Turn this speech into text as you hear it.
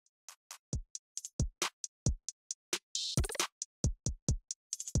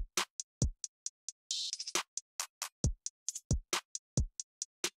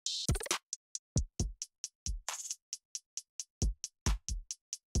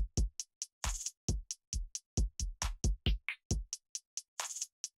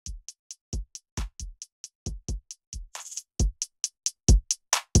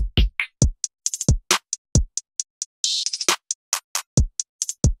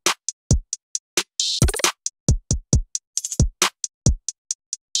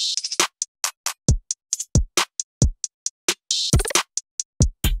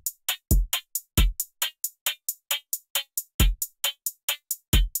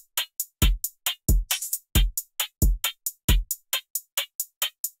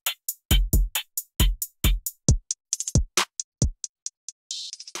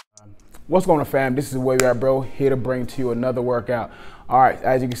What's going on, fam? This is Where You At, Bro, here to bring to you another workout. All right,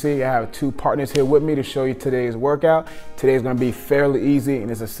 as you can see, I have two partners here with me to show you today's workout. Today's gonna be fairly easy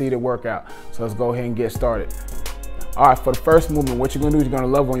and it's a seated workout. So let's go ahead and get started. All right, for the first movement, what you're gonna do is you're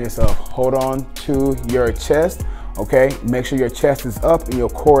gonna love on yourself. Hold on to your chest, okay? Make sure your chest is up and your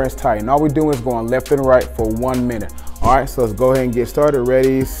core is tight. And all we're doing is going left and right for 1 minute. All right, so let's go ahead and get started.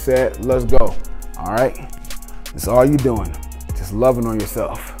 Ready, set, let's go. All right, that's all you're doing. Just loving on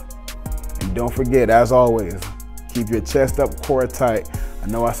yourself. And don't forget, as always, keep your chest up, core tight. I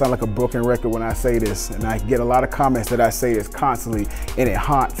know I sound like a broken record when I say this, and I get a lot of comments that I say this constantly, and it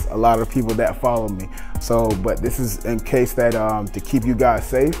haunts a lot of people that follow me. So, but this is in case that to keep you guys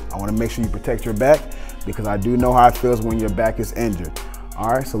safe, I want to make sure you protect your back, because I do know how it feels when your back is injured. All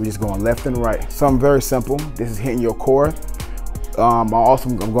right, so we're just going left and right. Something very simple. This is hitting your core. I'm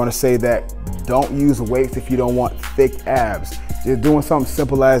going to say that don't use weights if you don't want thick abs. Just doing something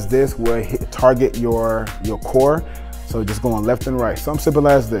simple as this will target your core. So just going left and right. Something simple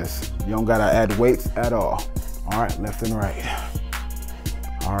as this. You don't gotta add weights at all. All right, left and right.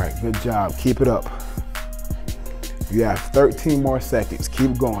 All right, good job. Keep it up. You have 13 more seconds.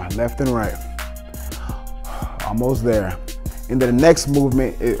 Keep going, left and right. Almost there. Into the next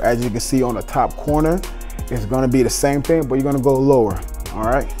movement, as you can see on the top corner, it's gonna be the same thing, but you're gonna go lower. All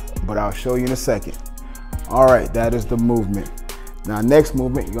right, but I'll show you in a second. All right, that is the movement. Now, next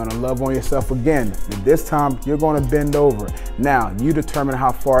movement, you're gonna love on yourself again. And this time, you're gonna bend over. Now, you determine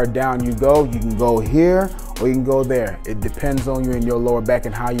how far down you go. You can go here or you can go there. It depends on you and your lower back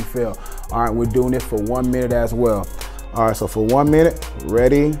and how you feel. All right, we're doing it for 1 minute as well. All right, so for 1 minute,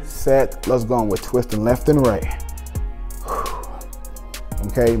 ready, set, let's go. We're twisting left and right.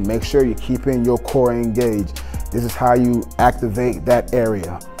 Okay, make sure you're keeping your core engaged. This is how you activate that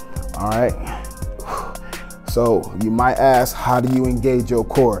area. All right. So you might ask, how do you engage your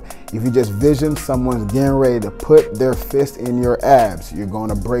core? If you just vision someone's getting ready to put their fist in your abs, you're going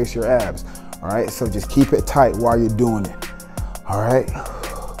to brace your abs. All right, so just keep it tight while you're doing it. All right,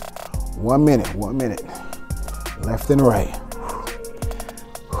 1 minute, 1 minute, left and right.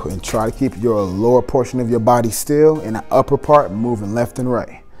 And try to keep your lower portion of your body still and the upper part moving left and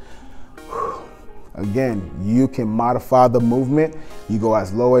right. Again, you can modify the movement. You go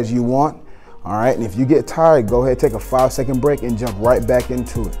as low as you want. All right, and if you get tired, go ahead, take a 5-second break and jump right back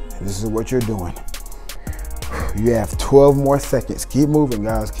into it. This is what you're doing. You have 12 more seconds. Keep moving,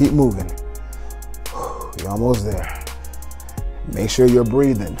 guys, keep moving. You're almost there. Make sure you're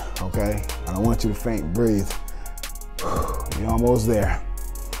breathing, okay? I don't want you to faint, breathe. You're almost there.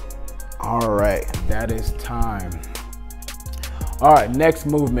 All right, that is time. All right, next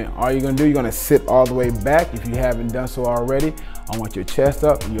movement. All you're gonna do, you're gonna sit all the way back. If you haven't done so already, I want your chest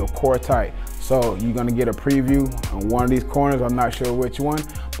up and your core tight. So you're gonna get a preview on one of these corners. I'm not sure which one,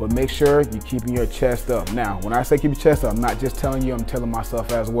 but make sure you're keeping your chest up. Now, when I say keep your chest up, I'm not just telling you, I'm telling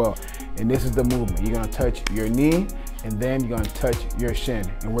myself as well. And this is the movement. You're gonna touch your knee and then you're gonna touch your shin.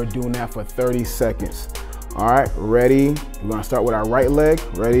 And we're doing that for 30 seconds. All right, ready? We're gonna start with our right leg.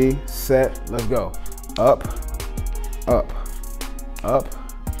 Ready, set, let's go. Up, up, up,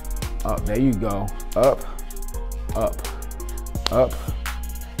 up. There you go. Up, up, up,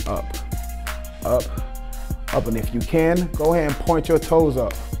 up, up, up. And if you can, go ahead and point your toes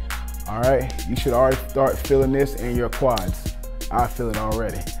up. All right, you should already start feeling this in your quads. I feel it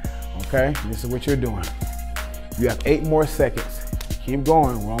already. Okay, this is what you're doing. You have 8 more seconds. Keep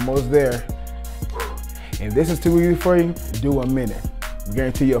going, we're almost there. If this is too easy for you, do 1 minute. I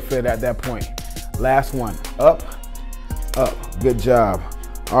guarantee you'll feel it at that point. Last one, up, up, good job.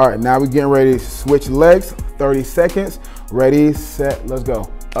 All right, now we're getting ready to switch legs, 30 seconds. Ready, set, let's go.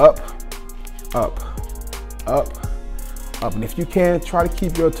 Up, up, up, up. And if you can, try to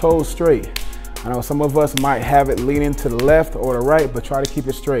keep your toes straight. I know some of us might have it leaning to the left or the right, but try to keep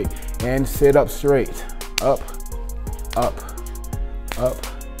it straight. And sit up straight. Up, up, up,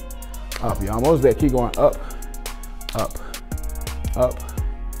 up. You're almost there. Keep going. Up, up, up,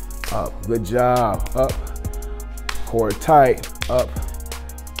 up. Good job. Up, core tight. Up,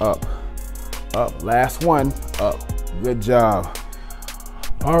 up, up. Last one. Up. Good job.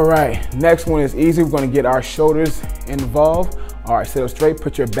 All right, next one is easy. We're gonna get our shoulders involved. All right, sit up straight,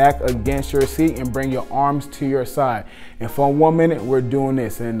 put your back against your seat and bring your arms to your side. And for 1 minute, we're doing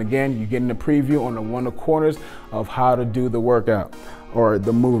this. And again, you're getting a preview on one of the corners of how to do the workout or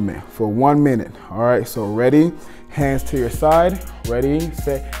the movement for 1 minute. All right, so ready, hands to your side, ready,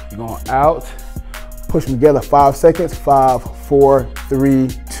 set, you're going out, push them together, 5 seconds, 5, 4, 3,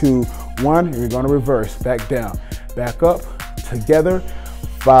 2, 1, and you're gonna reverse, back down, back up, together,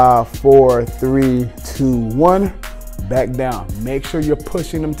 5, 4, 3, 2, 1, back down. Make sure you're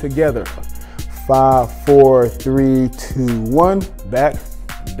pushing them together. 5, 4, 3, 2, 1, back,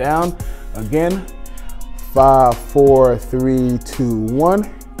 down, again. 5, 4, 3, 2,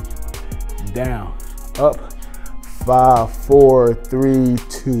 1, down, up. 5, 4, 3,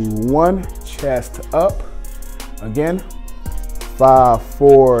 2, 1, chest up, again. 5,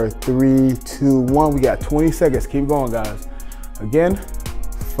 4, 3, 2, 1. We got 20 seconds. Keep going, guys. Again.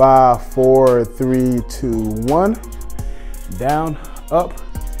 5, 4, 3, 2, 1. Down, up.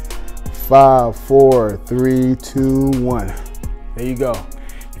 5, 4, 3, 2, 1. There you go.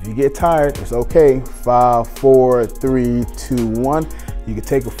 If you get tired, it's okay. 5, 4, 3, 2, 1. You can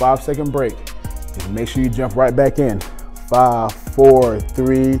take a 5-second break. Just make sure you jump right back in. 5, 4,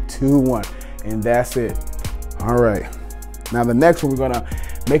 3, 2, 1. And that's it. All right. Now the next one, we're gonna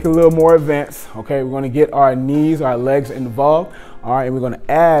make it a little more advanced. Okay, we're gonna get our knees, our legs involved. All right, and we're gonna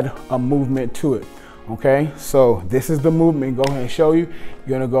add a movement to it. Okay, so this is the movement. Go ahead and show you.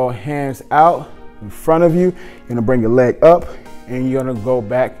 You're gonna go hands out in front of you. You're gonna bring your leg up and you're gonna go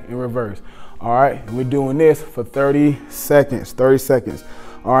back in reverse. All right, and we're doing this for 30 seconds, 30 seconds.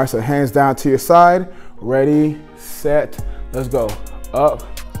 All right, so hands down to your side. Ready, set, let's go. Up,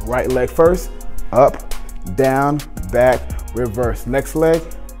 right leg first, up, down, back, reverse. Next leg,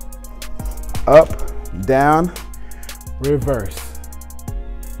 up, down, reverse.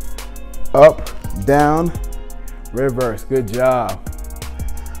 Up, down, reverse. Good job.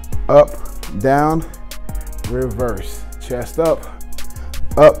 Up, down, reverse. Chest up,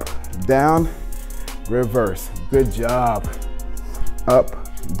 down, reverse. Good job. Up,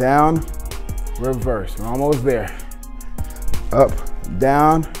 down, reverse. We're almost there. Up,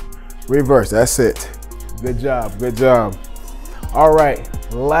 down, reverse. That's it. Good job, good job. All right,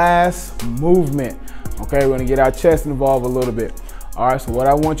 last movement. Okay, we're gonna get our chest involved a little bit. All right, so what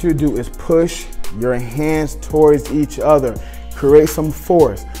I want you to do is push your hands towards each other. Create some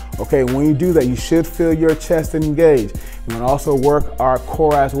force. Okay, when you do that, you should feel your chest engaged. We're gonna also work our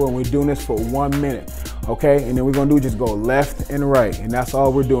core as well. We're doing this for 1 minute. Okay, and then we're gonna do just go left and right, and that's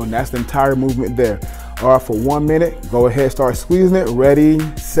all we're doing. That's the entire movement there. All right, for 1 minute, go ahead, start squeezing it. Ready,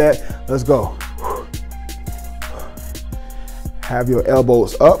 set, let's go. Have your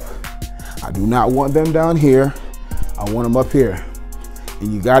elbows up. I do not want them down here. I want them up here.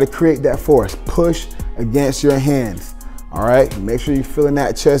 And you gotta create that force. Push against your hands. All right, make sure you're feeling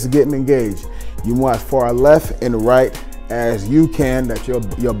that chest getting engaged. You want as far left and right as you can, that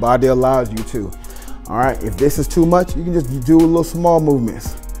your body allows you to. All right, if this is too much, you can just do little small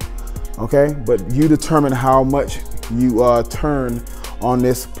movements. Okay, but you determine how much you turn on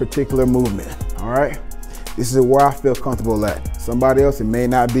this particular movement. All right, this is where I feel comfortable at. Somebody else, it may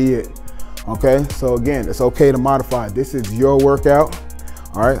not be it. Okay, so again, it's okay to modify. This is your workout.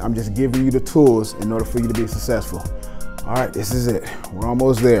 All right, I'm just giving you the tools in order for you to be successful. All right, this is it. We're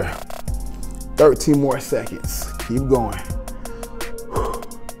almost there. 13 more seconds. Keep going.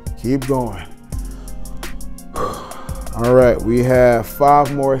 Keep going. All right, we have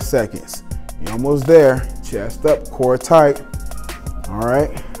 5 more seconds. You're almost there. Chest up, core tight. All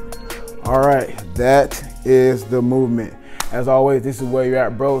right. All right, that is the movement. As always, this is where you're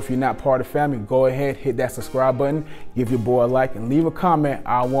at, bro. If you're not part of the family, go ahead, hit that subscribe button, give your boy a like, and leave a comment.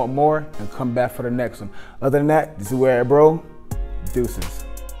 I want more, and come back for the next one. Other than that, this is where you're at, bro. Deuces.